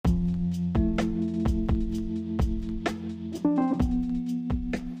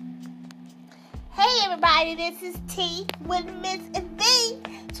everybody, this is T with Miss V.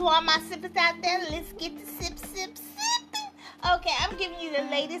 To all my sippers out there, let's get the sipping. Okay, I'm giving you the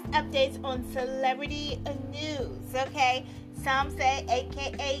latest updates on celebrity news, okay? Some say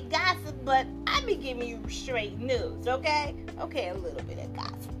AKA gossip, but I be giving you straight news, okay? Okay, a little bit of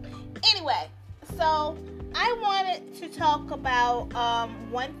gossip. Anyway, so I wanted to talk about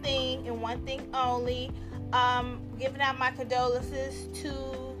one thing and one thing only. Giving out my condolences to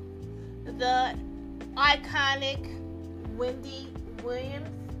the iconic Wendy Williams.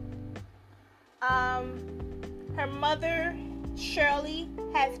 Her mother, Shirley,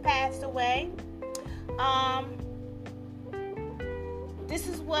 has passed away. This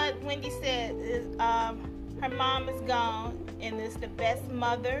is what Wendy said. Her mom is gone, and it's the best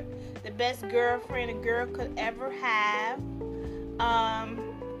mother, the best girlfriend a girl could ever have.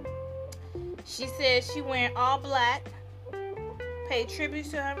 She said she wearing all black, paid tribute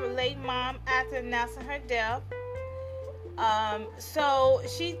to her late mom after announcing her death. So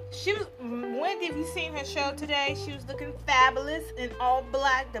she was, Wendy, if you seen her show today, she was looking fabulous in all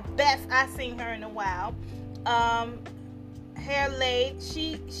black, the best I've seen her in a while. Hair laid,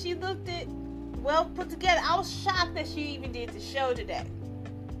 she looked it well put together. I was shocked that she even did the show today,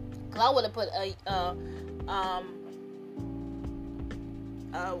 cause I would have put I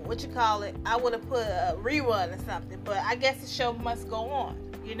would have put a rerun or something, but I guess the show must go on.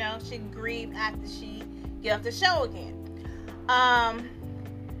 You know, she can grieve after she get off the show again. I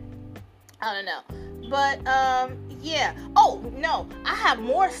don't know, but yeah. Oh no, I have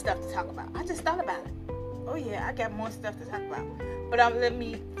more stuff to talk about. I just thought about it. Oh yeah, I got more stuff to talk about. But let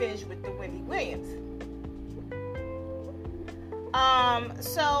me finish with the Wendy Williams.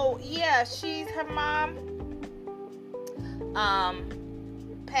 So yeah, her mom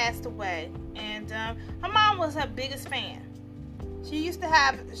passed away, and her mom was her biggest fan. She used to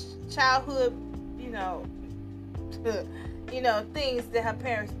have childhood, things that her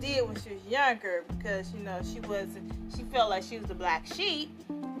parents did when she was younger, because she felt like she was the black sheep.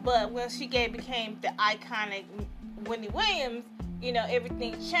 But when she became the iconic Wendy Williams,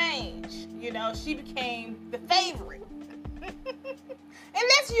 everything changed. She became the favorite. And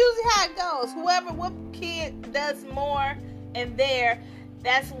that's usually how it goes. What kid does more and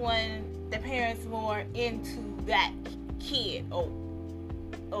that's when the parents more into that kid.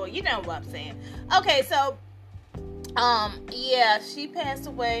 Oh, you know what I'm saying. Okay, so yeah, she passed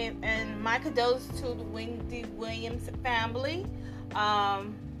away, and my condolences to the Wendy Williams family.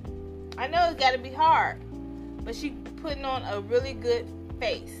 I know it's got to be hard, but she putting on a really good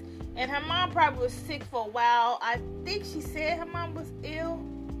face. And her mom probably was sick for a while. I think she said her mom was ill.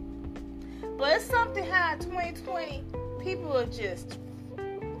 But it's something how in 2020, people are just,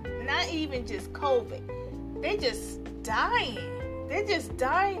 not even just COVID, they just dying. They're just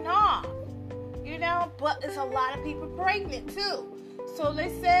dying off. But it's a lot of people pregnant too. So they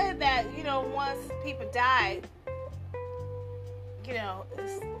said that, once people die,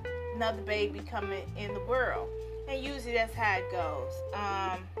 it's another baby coming in the world. And usually that's how it goes.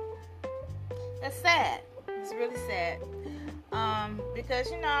 That's sad. It's really sad.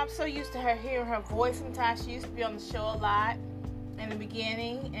 Because, I'm so used to her hearing her voice sometimes. She used to be on the show a lot in the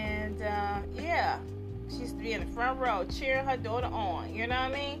beginning. And, yeah, she used to be in the front row cheering her daughter on. You know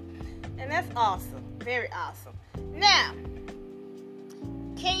what I mean? And that's awesome. Very awesome. Now,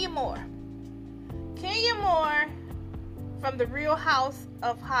 Kenya Moore. Kenya Moore from the Real House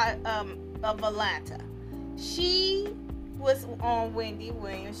of Atlanta. She was on Wendy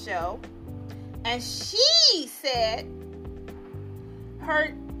Williams' show, and she said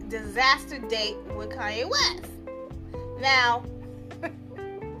her disaster date with Kanye West. Now,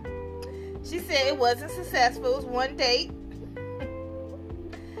 she said it wasn't successful. It was one date.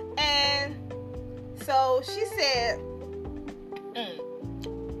 And so she said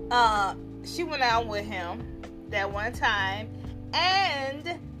she went out with him that one time,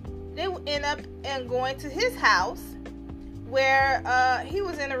 and they end up going to his house, where he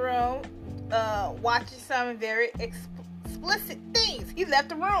was in a room watching some very explicit things. He left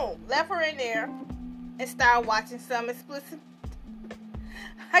the room, left her in there, and started watching some explicit.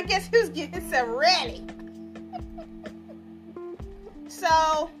 I guess he was getting himself ready.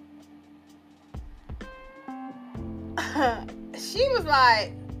 So she was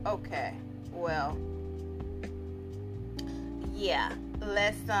like, okay, well, yeah,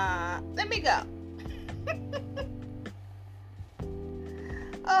 let me go.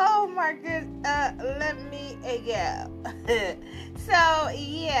 Oh my goodness, let me go. So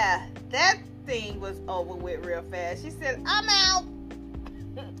yeah, that thing was over with real fast. She said, I'm out.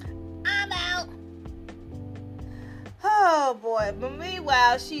 Oh boy. But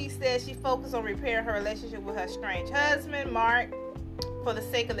meanwhile, she says she focused on repairing her relationship with her strange husband, Mark, for the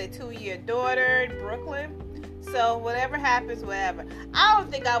sake of their 2-year daughter in Brooklyn. So whatever happens, whatever. I don't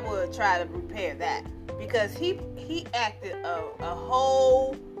think I would try to repair that, because he acted a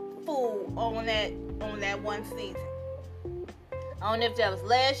whole fool on that one season. I don't know if that was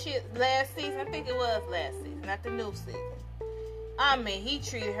last season. I think it was last season, not the new season. I mean, he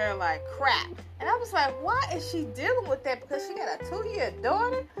treated her like crap. And I was like, why is she dealing with that? Because she got a 2-year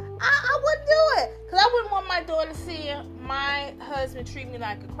daughter? I wouldn't do it. Because I wouldn't want my daughter seeing my husband treat me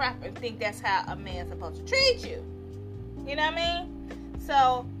like a crap and think that's how a man's supposed to treat you. You know what I mean?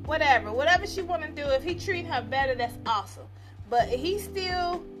 So, whatever. Whatever she want to do, if he treat her better, that's awesome. But he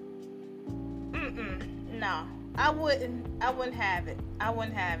still, no. I wouldn't have it. I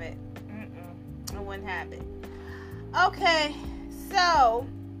wouldn't have it. I wouldn't have it. Okay, so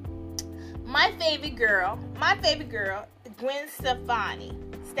my favorite girl, Gwen Stefani,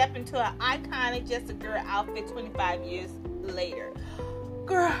 stepped into an iconic Just a Girl outfit 25 years later.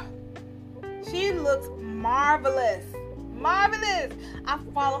 Girl, she looks marvelous. Marvelous. I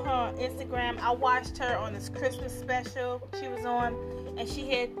follow her on Instagram. I watched her on this Christmas special she was on, and she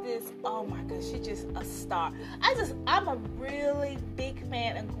had this, oh my gosh, she's just a star. I'm a really big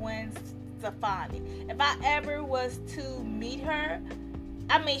fan of Gwen Stefani. If I ever was to meet her,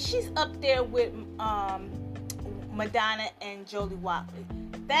 I mean, she's up there with Madonna and Jodie Watley.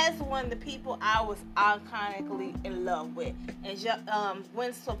 That's one of the people I was iconically in love with. And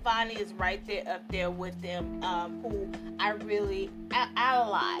Gwen Stefani is right there up there with them, who I really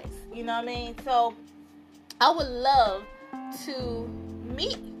idolize. You know what I mean? So I would love to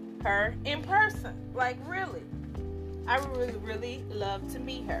meet her in person. Like, really. I would really, really love to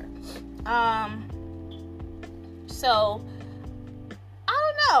meet her. So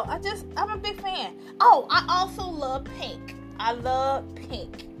I don't know. I'm a big fan. Oh, I also love Pink. I love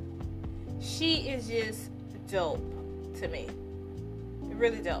Pink. She is just dope to me.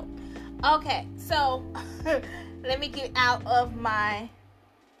 Really dope. Okay, so let me get out of my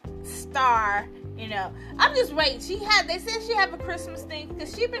star. You know, I'm just waiting. They said she have a Christmas thing,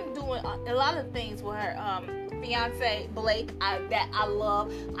 because she's been doing a lot of things with her fiance Blake. That I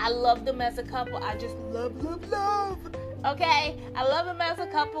love. I love them as a couple. I just love. Okay, I love them as a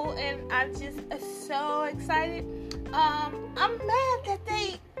couple, and I'm just so excited. I'm mad that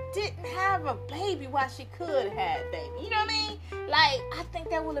they didn't have a baby while she could have had a baby. You know what I mean? Like, I think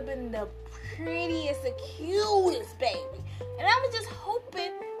that would have been the prettiest, the cutest baby. And I was just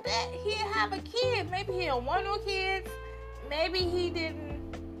hoping that he'd have a kid. Maybe he don't want no kids. Maybe he didn't.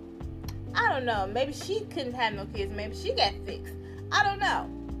 I don't know. Maybe she couldn't have no kids. Maybe she got fixed. I don't know.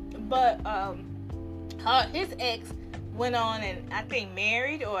 But his ex went on and I think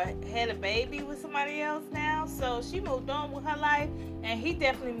married or had a baby with somebody else now. So she moved on with her life, and he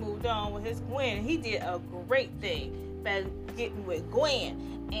definitely moved on with his Gwen. He did a great thing by getting with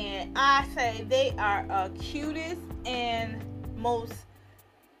Gwen. And I say they are cutest and most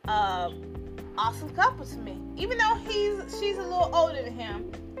awesome couple to me. Even though she's a little older than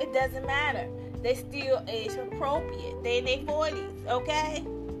him, it doesn't matter. They still age appropriate. They in their 40s, okay?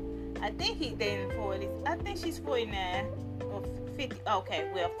 I think he's in the 40s. I think she's 49 or 50. Okay,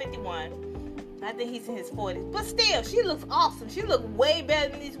 well, 51. I think he's in his 40s. But still, she looks awesome. She looks way better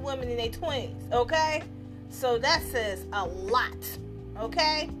than these women in their 20s, okay? So that says a lot,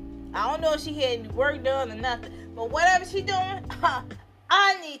 okay? I don't know if she had any work done or nothing, but whatever she doing,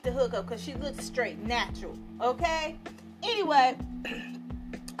 I need to hook up because she looks straight natural, okay? Anyway,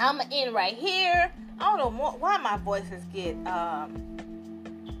 I'm going to end right here. I don't know why my voices get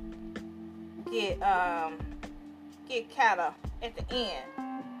kind of at the end.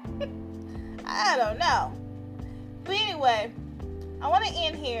 I don't know. But anyway, I want to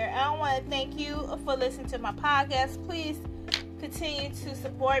end here. I want to thank you for listening to my podcast. Please continue to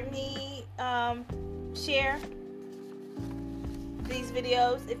support me. Share these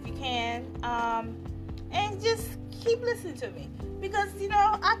videos if you can. And just keep listening to me. Because, you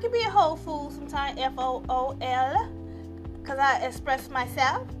know, I can be a whole fool sometimes, FOOL, because I express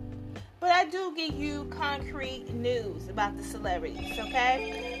myself. But I do give you concrete news about the celebrities,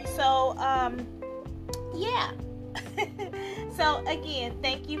 okay? So, yeah. So, again,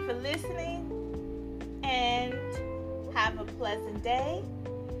 thank you for listening. And have a pleasant day.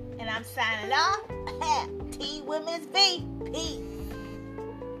 And I'm signing off. T Women's V. Peace.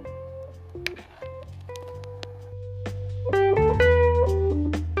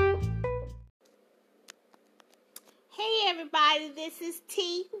 Everybody, this is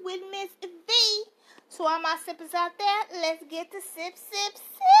T with Miss V. So all my sippers out there, let's get the sip.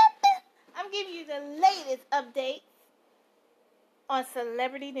 I'm giving you the latest updates on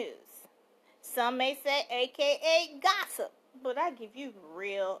celebrity news. Some may say AKA gossip, but I give you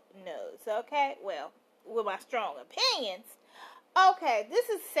real news, okay? Well, with my strong opinions. Okay, this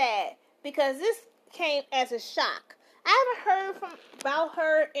is sad because this came as a shock. I haven't heard about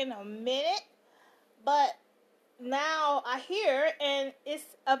her in a minute, but now I hear, and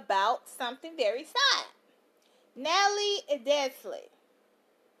it's about something very sad. Natalie Desley,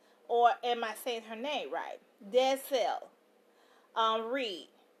 or am I saying her name right? Desel Reed.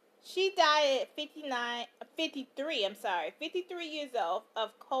 She died at 53 years old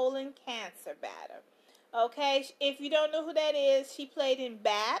of colon cancer battle. Okay, if you don't know who that is, she played in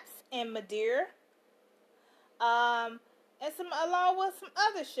Babs and Madeira. And along with some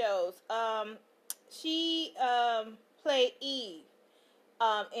other shows. She played Eve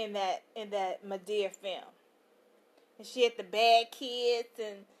in that Madeira film. And she had the bad kids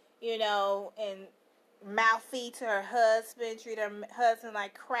and mouthy to her husband, treat her husband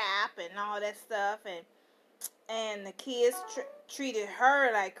like crap and all that stuff, and the kids treated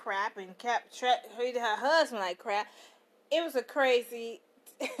her like crap and treated her husband like crap. It was a crazy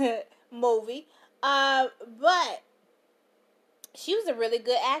movie, but she was a really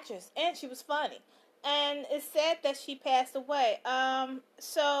good actress and she was funny. And it's sad that she passed away.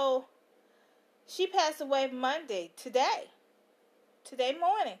 So she passed away today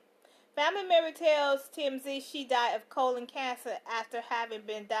morning. Family member tells TMZ she died of colon cancer after having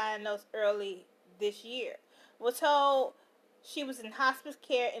been diagnosed early this year. We're told she was in hospice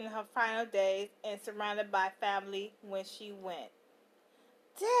care in her final days and surrounded by family when she went.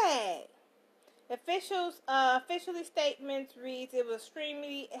 Dang. Officially statements reads, it was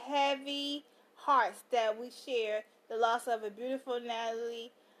extremely heavy hearts that we share the loss of a beautiful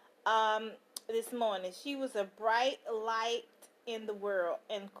Natalie this morning. She was a bright light in the world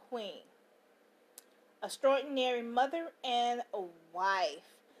and queen, extraordinary mother and a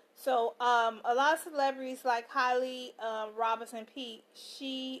wife. So a lot of celebrities like Hailey Robinson Peete,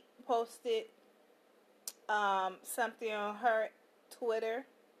 she posted something on her Twitter,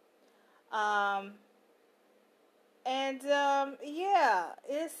 yeah,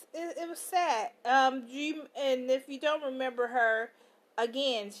 it was sad. And if you don't remember her,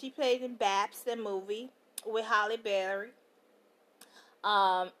 again, she played in Babs, the movie with Halle Berry.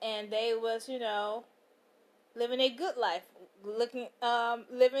 And they was, living a good life,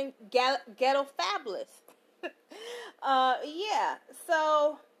 living ghetto fabulous. Yeah,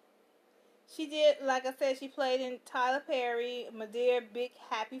 so she did, like I said, she played in Tyler Perry, Madeira, Big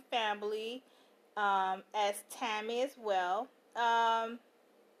Happy Family, as Tammy as well.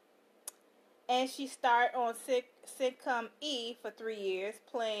 And she starred on sitcom E for 3 years,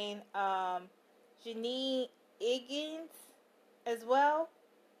 playing Janine Higgins as well.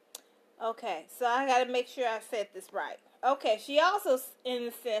 Okay, so I gotta make sure I said this right. Okay, she also in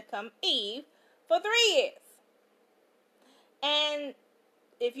the sitcom Eve for 3 years. And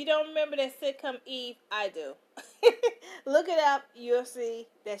if you don't remember that sitcom Eve, I do. Look it up, you'll see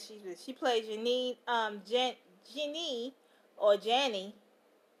that she played Janine, Jenny or Janny.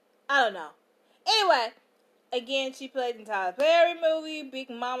 I don't know. Anyway, again, she played in Tyler Perry movie,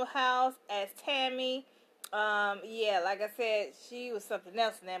 Big Mama House as Tammy. Yeah, like I said, she was something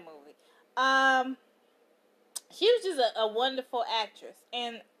else in that movie. She was just a wonderful actress,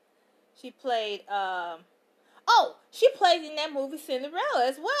 and she played. She played in that movie Cinderella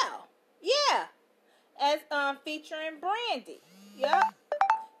as well. Yeah, as featuring Brandy. Yep,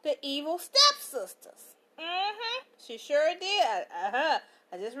 the evil stepsisters. She sure did. I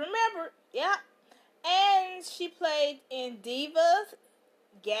just remembered. Yep, and she played in Divas,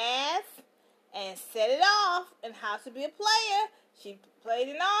 Gas, and Set It Off, and How to Be a Player. She played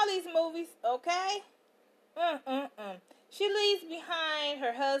in all these movies, okay? She leaves behind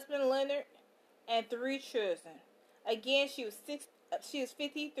her husband, Leonard, and 3 children. Again, she was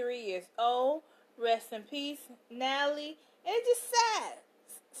 53 years old. Rest in peace, Natalie. And it's just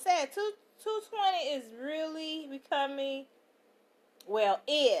sad. 2020 is really becoming,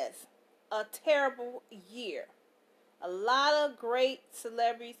 is a terrible year. A lot of great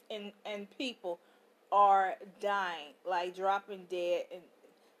celebrities and people are dying, like dropping dead, and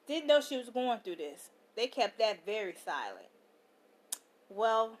didn't know she was going through this. They kept that very silent.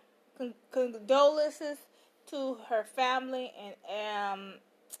 Well, condolences to her family and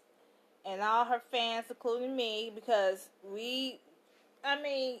all her fans, including me, because even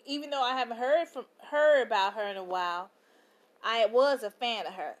though I haven't heard about her in a while, I was a fan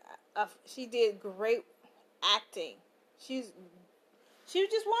of her. She did great acting. She was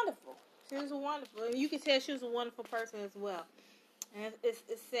just wonderful. She was wonderful. And you can tell she was a wonderful person as well. And it's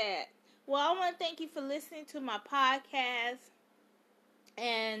sad. Well, I want to thank you for listening to my podcast.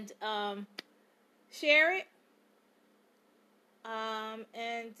 and share it,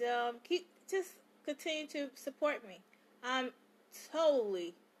 and keep just continue to support me. I'm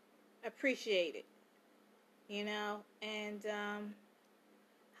totally appreciate it, and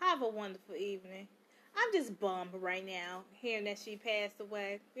have a wonderful evening. I'm just bummed right now hearing that she passed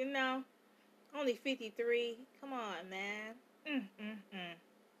away. Only 53. Come on, man.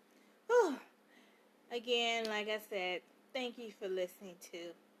 Whew. Again, like I said, thank you for listening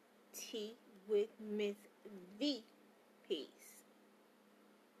to Tea with Miss V. Peace.